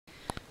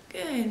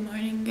Good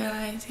morning,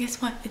 guys.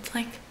 Guess what? It's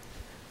like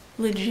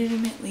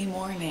legitimately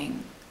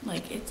morning.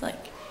 Like it's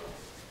like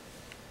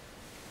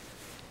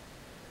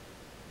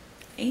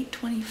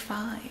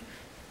 8:25.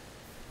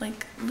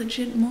 Like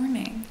legit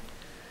morning.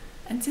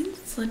 And since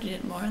it's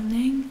legit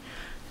morning,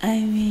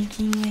 I'm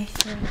making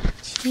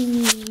myself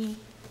tea.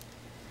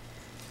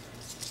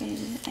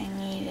 Because I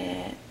need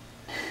it.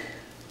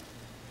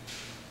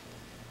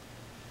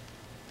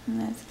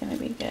 And that's gonna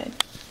be good.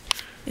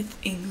 It's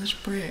English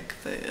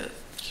breakfast.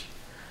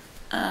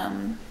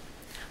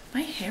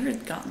 My hair has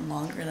gotten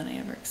longer than I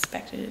ever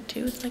expected it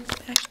to. It's like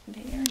back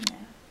there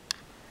now.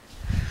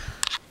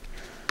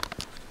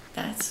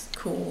 That's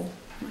cool.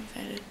 I'm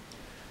excited.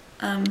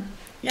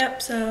 Yep,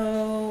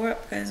 so we're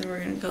up, guys. We're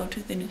gonna go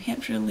to the New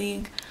Hampshire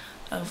League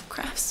of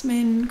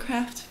Craftsmen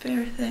craft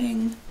fair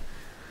thing.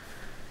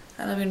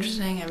 That'll be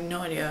interesting. I have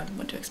no idea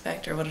what to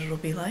expect or what it'll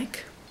be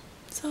like.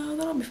 So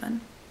that'll be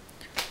fun.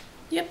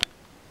 Yep.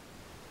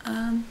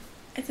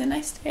 It's a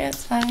nice day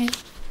outside.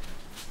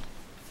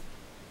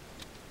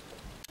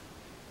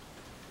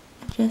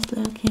 Just a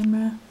little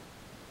camera.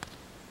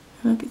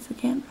 Look, it's the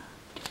camera.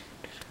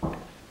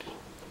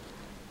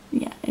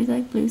 Yeah, it's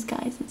like blue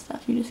skies and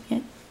stuff. You just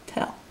can't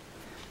tell.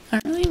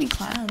 Aren't really any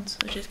clouds,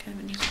 which is kind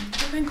of interesting.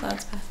 There've been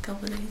clouds past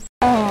couple of days.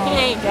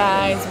 Hey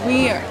guys,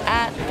 we are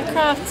at the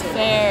crafts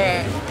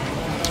fair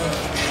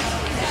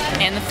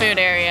in the food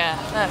area.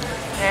 Look,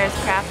 there's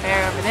craft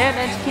fair over there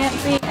that you can't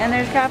see, and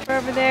there's craft fair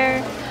over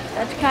there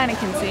that you kind of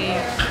can see.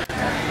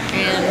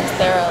 And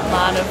there are a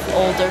lot of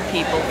older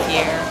people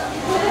here.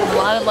 A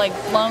lot of like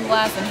blown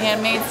glass and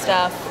handmade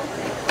stuff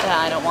that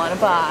I don't want to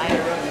buy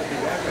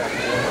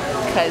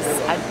because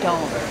I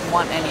don't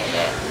want any of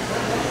it.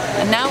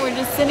 And now we're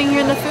just sitting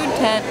here in the food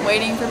tent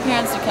waiting for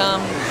parents to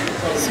come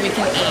so we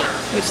can eat.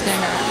 Which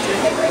they're not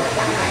doing.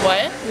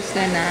 What? Which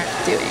they're not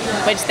doing.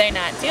 Which they're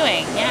not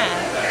doing, yeah.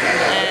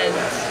 And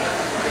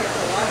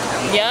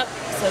yep,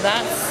 so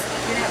that's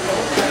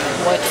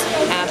what's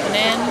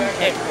happening.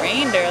 It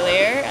rained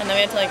earlier and then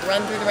we had to like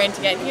run through the rain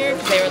to get here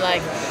because they were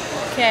like,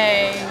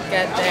 okay,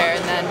 get there,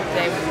 and then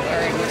they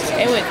weren't.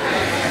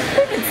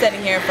 We've been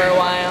sitting here for a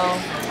while,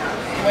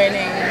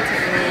 waiting to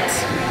eat,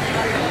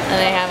 and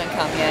they haven't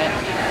come yet.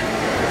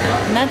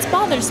 And that's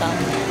bothersome.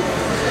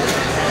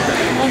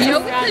 You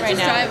know, we could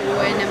just drive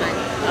away, never mind.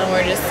 And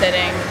we're just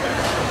sitting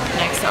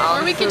next to all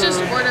the Or we could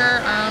just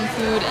order our own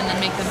food and then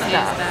make them pay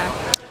us back.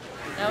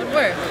 That would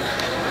work.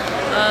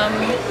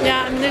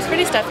 Yeah, I mean, there's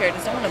pretty stuff here. I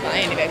just don't want to buy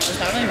any of it. It's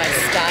not really my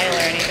style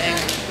or anything.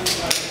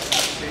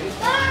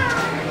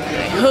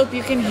 I hope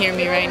you can hear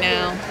me right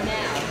now.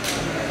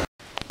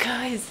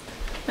 Guys,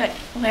 but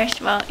first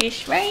of all,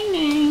 it's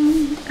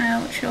raining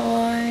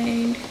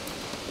outside.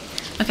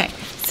 Okay,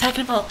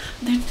 second of all,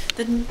 the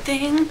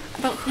thing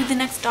about who the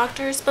next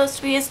doctor is supposed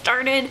to be has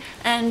started,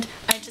 and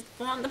I just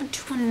want them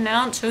to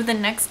announce who the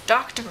next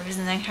doctor is,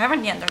 and they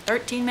haven't yet. They're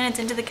 13 minutes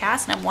into the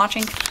cast, and I'm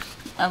watching,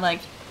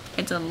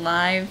 it's a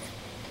live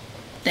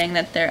thing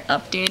that they're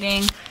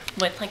updating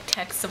with like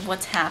text of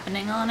what's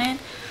happening on it.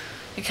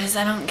 Because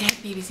I don't get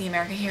BBC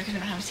America here because we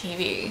don't have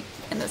TV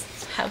in this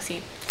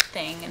housey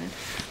thing, and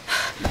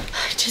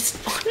I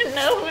just want to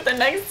know who the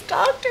next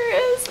doctor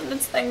is, and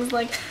it's things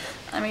like,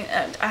 I mean,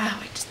 I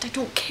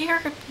don't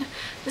care. I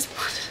just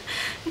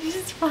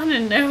want to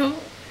know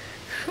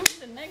who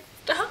the next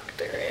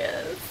doctor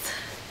is,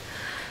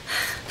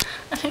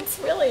 and it's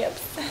really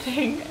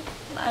upsetting.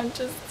 I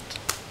just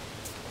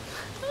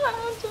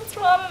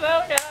want to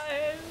know,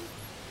 guys.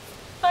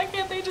 Why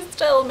can't they just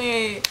tell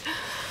me?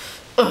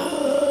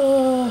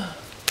 So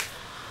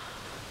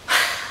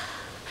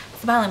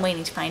while I'm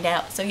waiting to find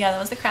out. So yeah, that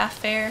was the craft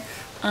fair.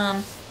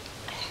 I'm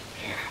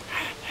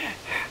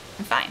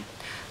fine.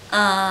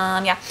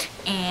 Yeah,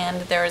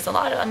 and there was a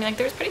lot of, I mean, like,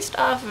 there was pretty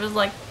stuff. It was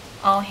like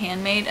all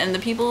handmade, and the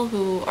people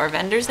who are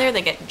vendors there,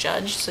 they get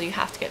judged, so you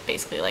have to get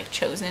basically like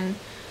chosen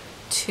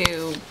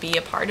to be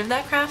a part of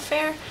that craft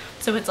fair.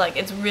 So it's like,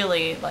 it's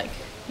really like,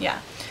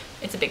 yeah,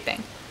 it's a big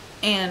thing.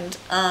 And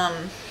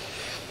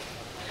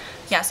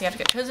yeah, so you have to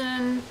get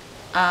chosen.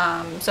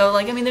 So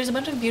like, I mean, there's a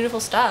bunch of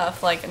beautiful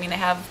stuff. Like, I mean, they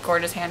have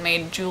gorgeous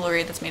handmade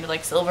jewelry that's made of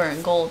like silver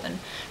and gold and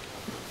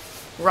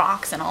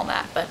rocks and all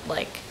that, but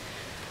like,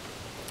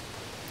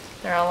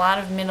 there are a lot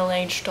of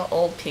middle-aged to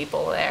old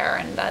people there,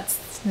 and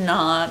that's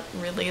not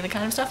really the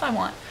kind of stuff I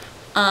want.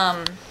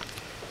 It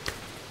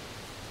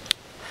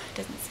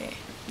doesn't say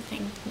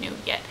anything new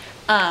yet.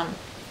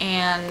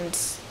 And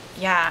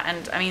yeah,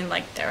 and I mean,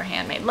 like, there were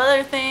handmade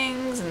leather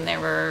things, and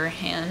there were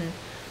hand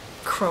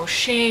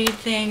crocheted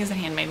things and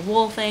handmade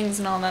wool things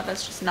and all that.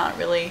 That's just not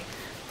really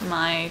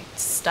my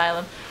style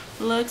of.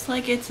 Looks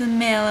like it's a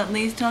male, at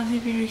least.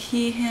 Talking to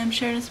he, him.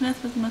 Sheridan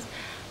Smith was the most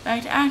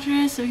liked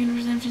actress, so we can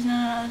presume she's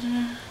not.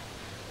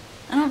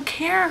 I don't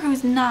care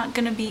who's not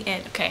gonna be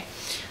it. Okay.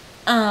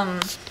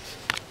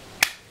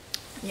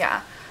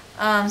 Yeah.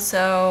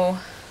 So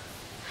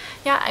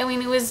yeah, I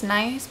mean, it was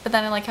nice, but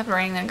then it like kept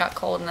raining, then it got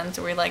cold, and then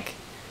so we like,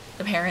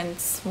 the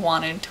parents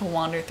wanted to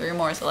wander through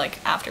more, so like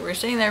after we were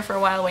sitting there for a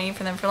while waiting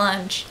for them for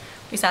lunch,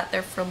 we sat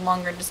there for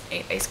longer, just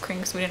ate ice cream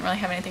because we didn't really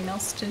have anything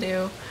else to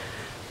do.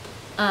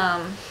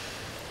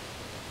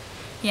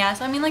 Yeah,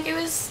 so I mean, like, it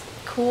was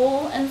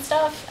cool and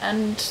stuff,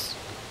 and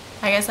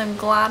I guess I'm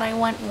glad I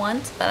went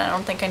once, but I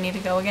don't think I need to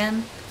go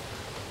again.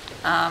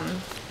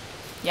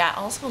 Yeah,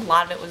 also a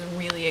lot of it was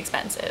really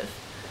expensive,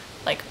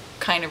 like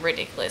kind of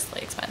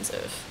ridiculously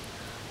expensive.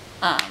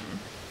 But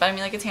I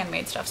mean, like, it's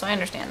handmade stuff, so I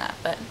understand that,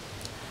 but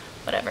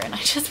whatever. And I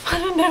just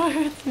want to know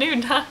who the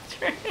new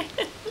doctor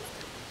is.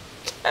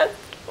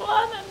 Just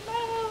want to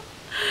know.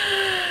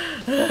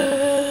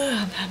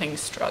 I'm having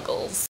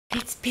struggles.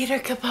 It's Peter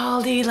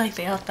Capaldi, like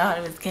they all thought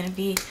it was gonna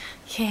be.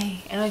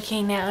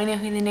 Okay, now I know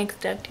who the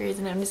next doctor is,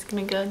 and I'm just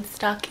gonna go and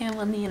stalk him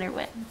on the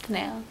interwebs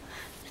now.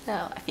 So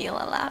I feel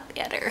a lot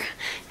better.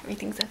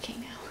 Everything's okay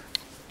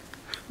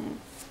now.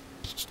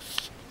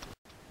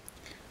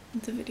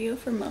 The video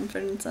for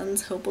Mumford &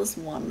 Sons Hopeless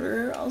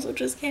Wanderer also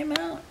just came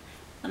out,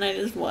 and I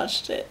just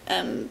watched it,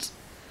 and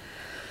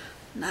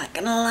not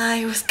gonna lie,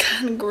 it was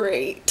kind of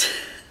great.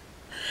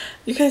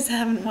 You guys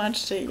haven't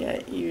watched it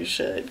yet, you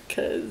should,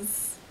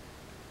 because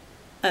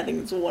I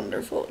think it's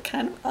wonderful.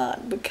 Kind of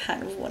odd, but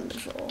kind of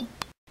wonderful.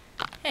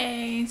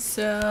 Hey,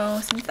 so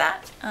since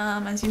that,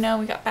 as you know,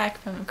 we got back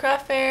from the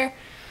craft fair.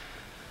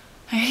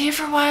 I was here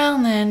for a while,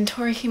 and then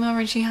Tori came over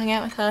and she hung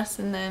out with us,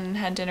 and then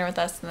had dinner with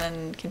us, and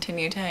then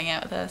continued to hang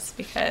out with us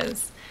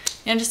because,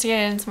 you know, just to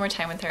get in some more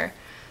time with her.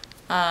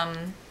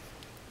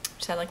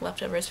 She had like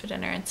leftovers for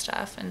dinner and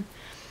stuff, and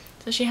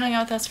so she hung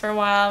out with us for a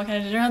while. We kind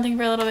of did our own thing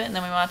for a little bit, and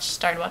then we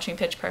started watching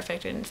Pitch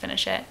Perfect. We didn't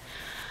finish it.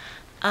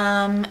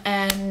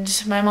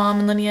 And my mom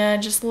and Lydia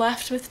just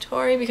left with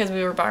Tori because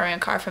we were borrowing a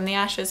car from the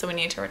Ashes, so we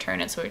needed to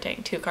return it, so we were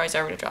taking 2 cars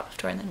over to drop off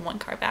Tori and then 1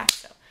 car back,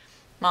 so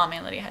Mom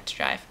and Lydia had to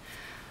drive.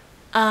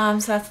 So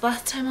that's the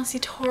last time I'll see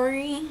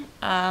Tori,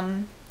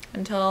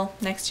 until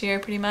next year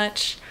pretty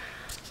much,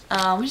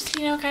 which is,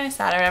 you know, kind of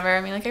sad or whatever.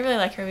 I mean, like, I really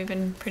like her. We've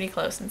been pretty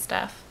close and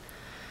stuff.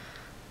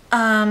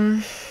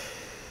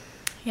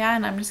 Yeah,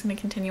 and I'm just gonna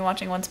continue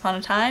watching Once Upon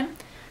a Time.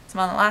 So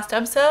I'm on the last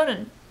episode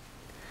and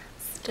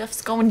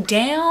stuff's going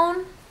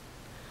down.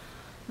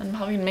 I'm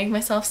probably gonna make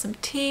myself some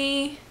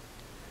tea,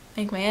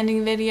 make my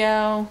ending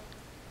video,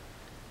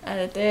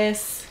 edit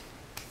this,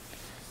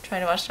 try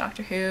to watch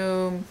Doctor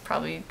Who,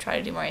 probably try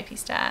to do more AP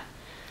Stat,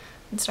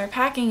 and start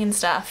packing and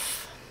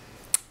stuff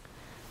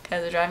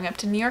because we're driving up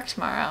to New York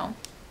tomorrow.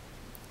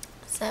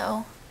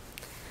 So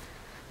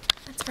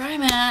that's where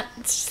I'm at.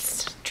 It's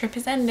just, trip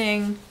is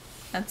ending,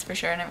 that's for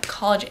sure. And I have a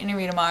college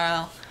interview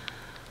tomorrow.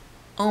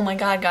 Oh my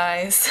god,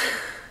 guys.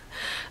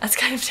 That's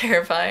kind of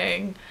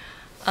terrifying.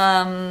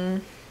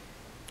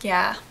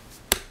 Yeah.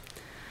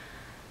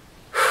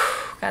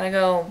 Gotta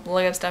go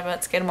look up stuff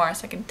about Skidmore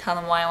so I can tell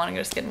them why I want to go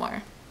to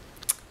Skidmore.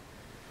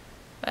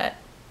 But,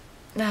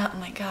 oh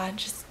my god,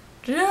 just,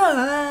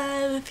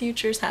 the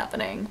future's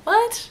happening.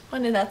 What?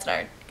 When did that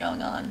start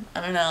going on?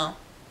 I don't know.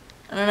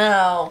 I don't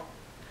know.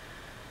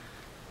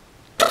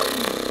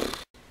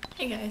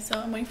 Hey guys, so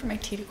I'm waiting for my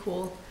tea to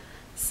cool.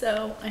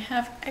 So I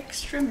have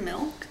extra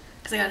milk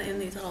because I got it in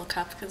these little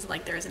cups because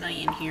like there isn't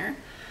any in here.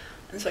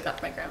 And so I got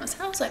to my grandma's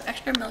house, like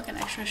extra milk and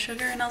extra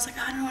sugar, and I was like,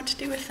 I don't know what to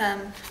do with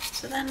them.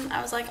 So then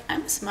I was like,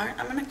 I'm smart,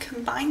 I'm gonna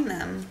combine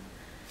them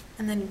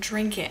and then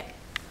drink it.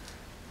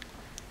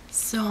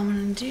 So I'm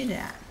gonna do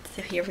that.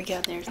 So here we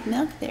go, there's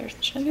milk, there's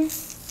the sugar.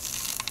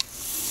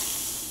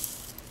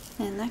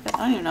 And that goes, I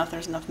don't even know if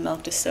there's enough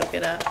milk to soak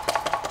it up.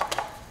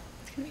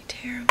 It's gonna be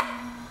terrible.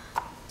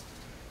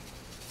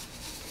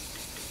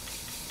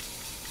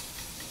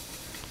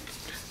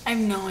 I have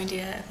no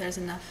idea if there's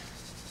enough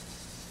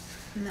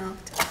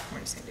milk to, we're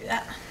just gonna do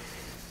that.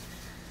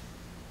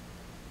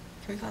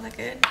 Can we call that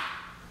good?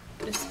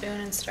 Put a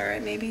spoon and stir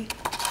it maybe.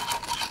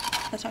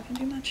 That's not gonna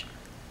do much.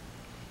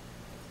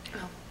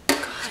 Oh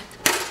god.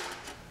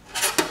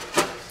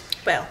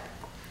 Well,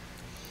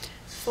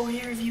 for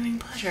your viewing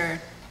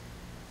pleasure,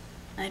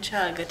 I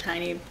chug a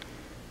tiny,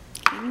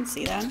 can you even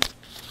see that?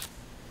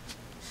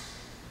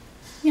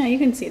 Yeah, you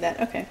can see that,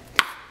 okay.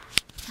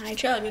 I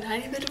chug a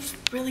tiny bit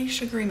of really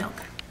sugary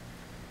milk.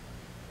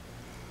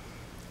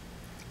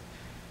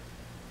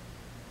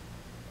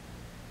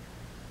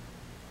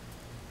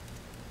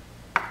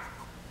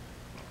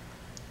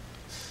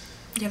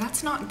 Yeah,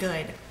 that's not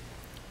good.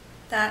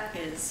 That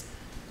is,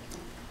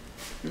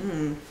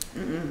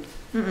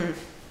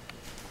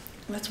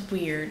 that's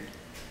weird.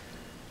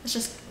 It's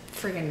just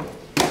friggin',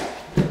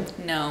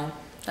 no,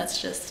 that's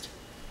just,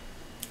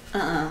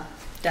 that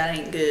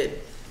ain't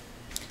good.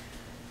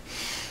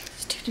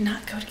 These two do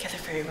not go together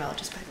very well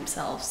just by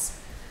themselves.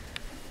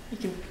 You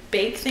can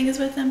bake things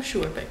with them,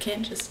 sure, but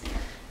can't just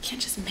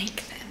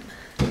make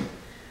them.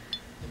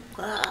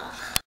 Ugh.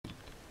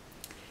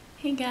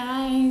 Hey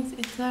guys,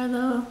 it's our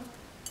little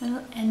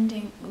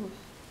ending. Ooh,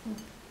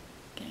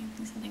 getting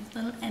through some things.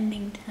 Little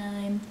ending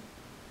time.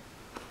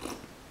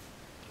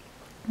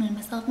 Made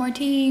myself more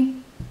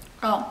tea.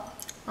 Oh,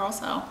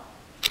 also,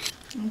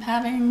 I'm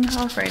having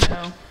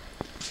Alfredo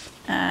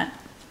at,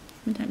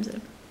 what time is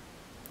it?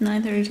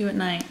 9:32 at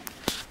night.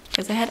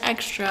 Because I had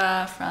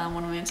extra from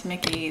when we went to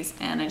Mickey's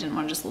and I didn't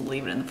want to just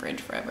leave it in the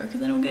fridge forever because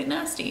then it would get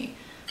nasty.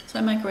 So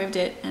I microwaved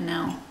it and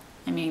now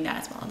I'm eating that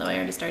as well, though I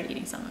already started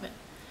eating some of it.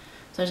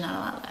 So there's not a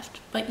lot left.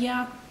 But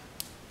yeah.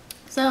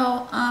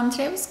 So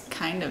today was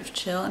kind of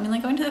chill. I mean,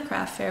 like going to the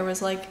craft fair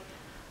was like,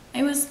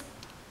 it was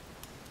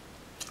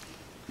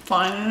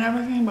fun and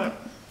everything, but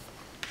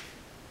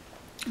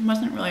I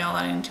wasn't really all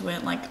that into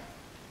it. Like,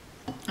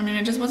 I mean,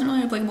 it just wasn't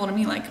really applicable to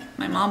me. Like,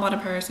 my mom bought a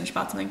purse and she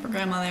bought something for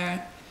grandma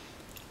there.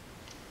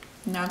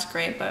 And that's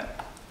great,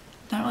 but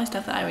not really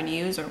stuff that I would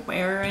use or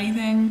wear or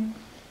anything.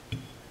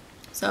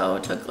 So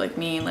it took like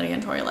me, Lydia,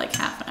 and Tori like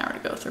half an hour to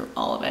go through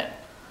all of it.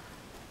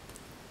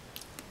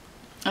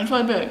 That's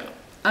really big.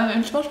 I mean,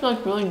 it's supposed to be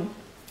like really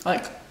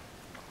like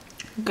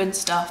good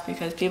stuff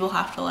because people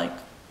have to like,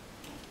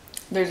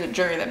 there's a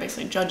jury that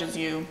basically judges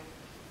you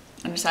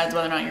and decides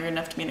whether or not you're good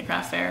enough to be in the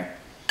craft fair.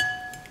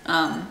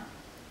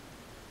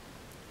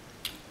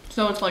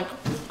 So it's like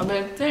a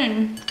big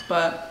thing,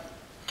 but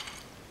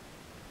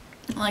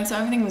like, so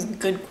everything was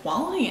good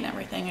quality and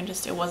everything, and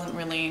just it wasn't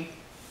really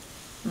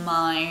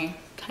my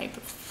type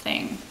of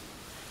thing.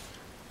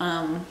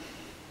 But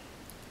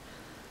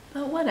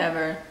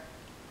whatever.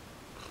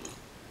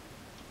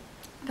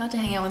 Got to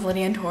hang out with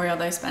Lydia and Tori,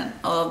 although they spent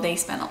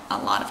a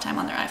lot of time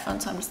on their iPhone,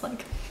 so I'm just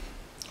like,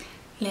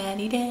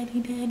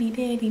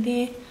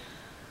 la-di-da-di-da-di-da-di-da.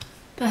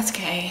 That's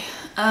okay.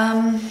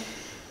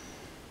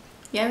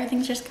 Yeah,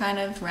 everything's just kind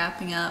of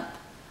wrapping up,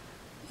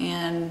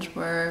 and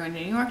we're going to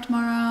New York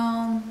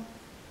tomorrow,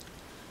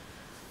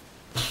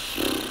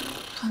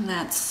 and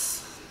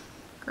that's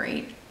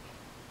great.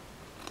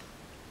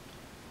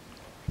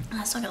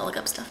 I still gotta look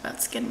up stuff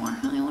about Skidmore.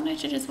 I wanted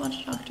to just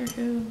watch Doctor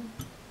Who.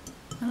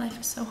 My life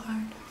is so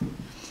hard.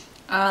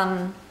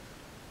 And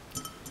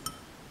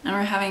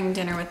we're having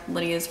dinner with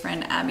Lydia's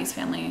friend Abby's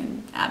family,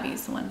 and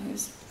Abby's the one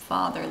whose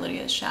father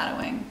Lydia is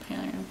shadowing.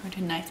 Apparently we're to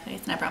a nice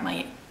place, and I brought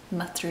my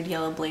mustard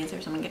yellow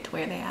blazers. I'm gonna get to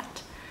wear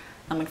that.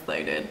 I'm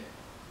excited.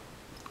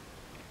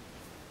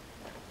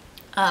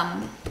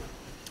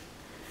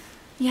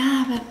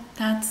 Yeah, but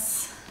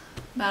that's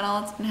about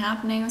all that's been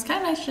happening. It was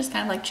kind of nice to just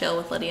kind of like chill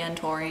with Lydia and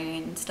Tori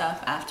and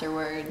stuff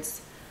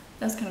afterwards.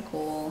 That was kind of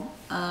cool.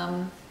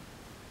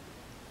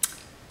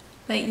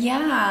 But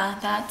yeah,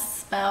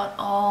 that's about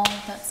all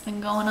that's been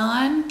going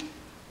on.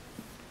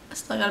 I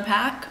still gotta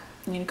pack.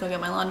 I need to go get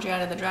my laundry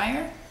out of the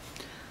dryer.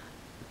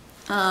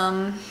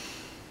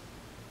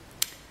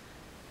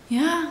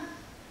 Yeah.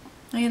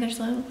 Oh yeah, there's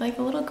like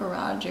a little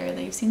garage area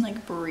that you've seen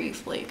like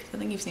briefly, because I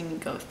think you've seen me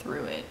go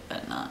through it,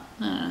 but not,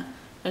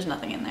 there's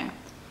nothing in there.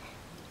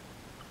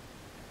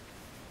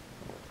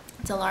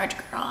 It's a large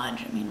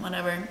garage, I mean,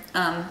 whatever.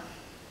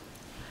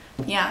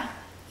 Yeah,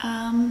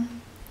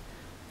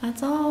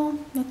 that's all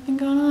that's been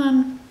going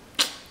on.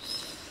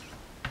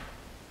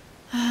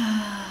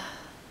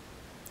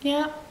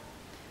 Yeah.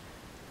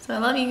 So I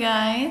love you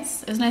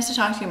guys. It was nice to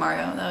talk to you,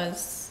 Margo. That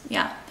was,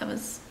 yeah, that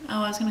was,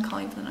 oh, I was gonna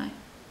call you for the night.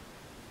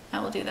 I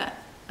will do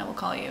that. I will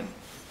call you.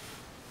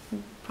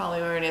 You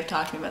probably already have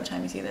talked to me by the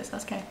time you see this.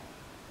 That's okay.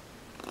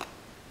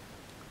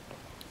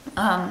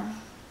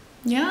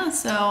 Yeah,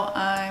 so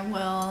I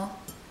will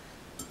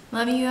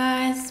love you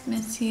guys,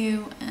 miss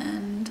you,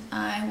 and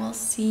I will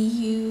see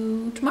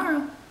you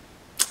tomorrow.